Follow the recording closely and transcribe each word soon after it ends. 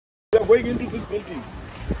going into this building.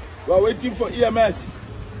 We are waiting for EMS.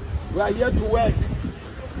 We are here to work.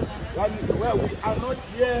 And well, we are not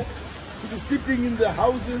here to be sitting in the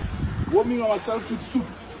houses warming ourselves with soup.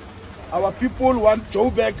 Our people want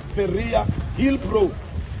Joburg, Perea, Hillbrow,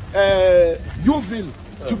 Uville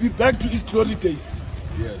to be back to its glory days.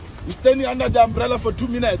 Yes. We're standing under the umbrella for 2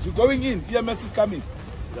 minutes. We're going in. EMS is coming.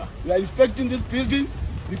 Yeah. We are inspecting this building.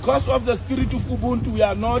 Because of the spirit of Ubuntu, we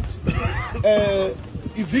are not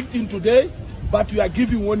evicting today, but we are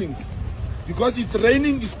giving warnings. Because it's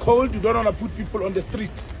raining, it's cold, you don't want to put people on the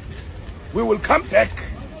street. We will come back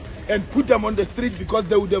and put them on the street because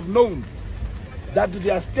they would have known that they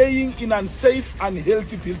are staying in unsafe,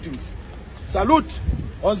 unhealthy buildings. Salute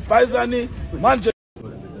on Spaisani, Manje.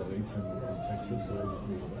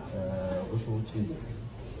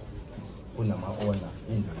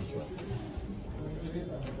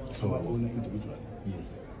 So our owner individual.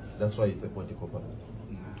 Yes. That's why it's a body corporate.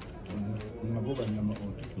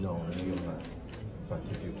 No, you're not. But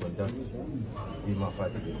if you conduct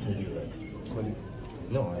Imafati, they tell you that. Call it.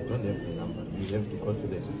 No, I don't have the number. You have to go to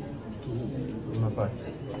them. To who? Imafati.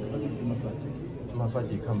 What is Imafati?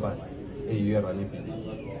 Imafati, come back. Hey, you are running business.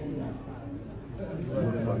 What's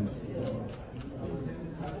the fund?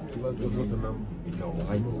 What's the number? No,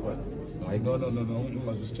 I know what. No. You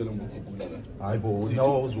must just tell them I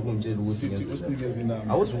was going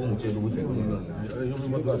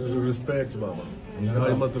to respect, Baba.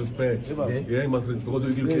 You must respect. Yeah, you must respect. Because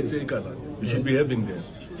you can take that. You should be having them.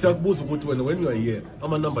 When you are here,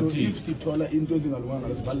 I'm a number two. If she told her into the one,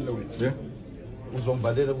 let's value away. Yeah. It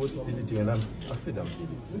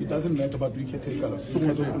doesn't matter about we can take her. So,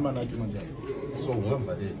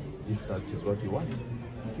 if that is what you want.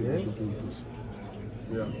 Okay.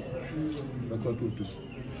 Yeah, that's what we'll do.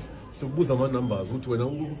 So, who's the numbers? Which when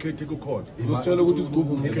you can take a code? Just tell her what is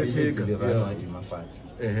Google. You can take it.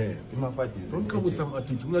 Don't come with some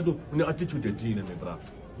attitude. You have an attitude at teen and a bra.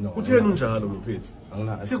 No. What do you know, Jalo?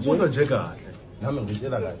 Say, who's a jagger? Yeah,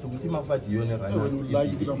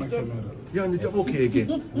 okay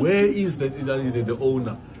again. Where is the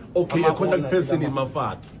owner? Okay, a contact person in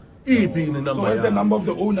Mafat. EP in the number. So, what's the number of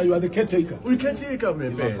the owner? You are the caretaker. We caretaker, my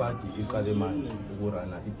man.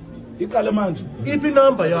 Ikalemanji. EP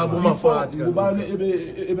number, ya Mafat. Ubane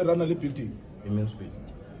ebe rana le building. Immense fee.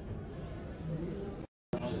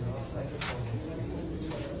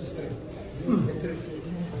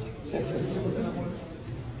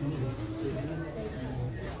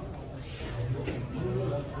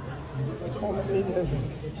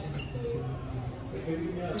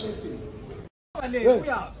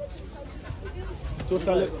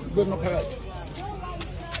 Total, good no carrot.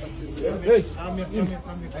 Hey,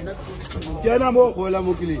 Kiana mo, Hola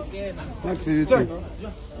Mokili. Next to you.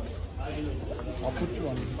 I'll put you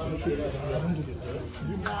on.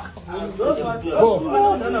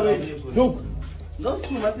 Look. Those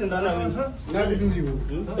two must run away. Never do you.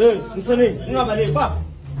 Hey,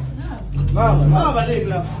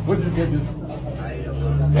 Where did you get this?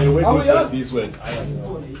 Hey, where did you get this one?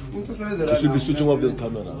 You should be switching off this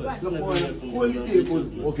camera. Okay, where did you get this?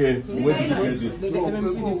 Okay, where did you get this?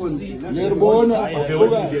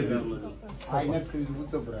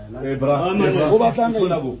 Hey, bra.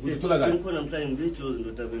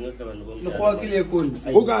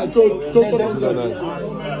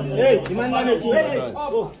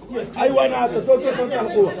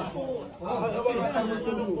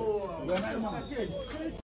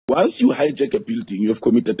 Once you hijack a building, you have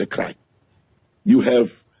committed a crime. You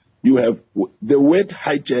have the word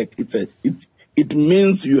hijack. It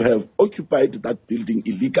means you have occupied that building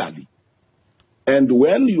illegally. And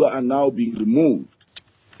when you are now being removed,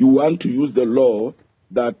 you want to use the law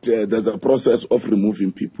that there's a process of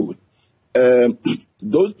removing people.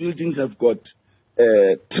 Those buildings have got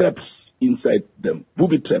traps inside them,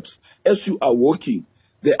 booby traps. As you are walking,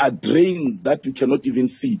 there are drains that you cannot even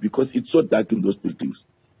see because it's so dark in those buildings.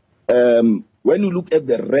 When you look at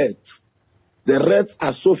the rats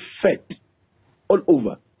are so fat all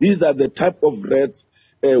over. These are the type of rats,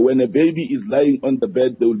 when a baby is lying on the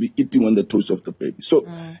bed, they will be eating on the toes of the baby. So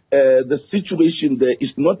the situation there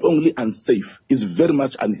is not only unsafe, it's very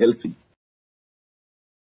much unhealthy.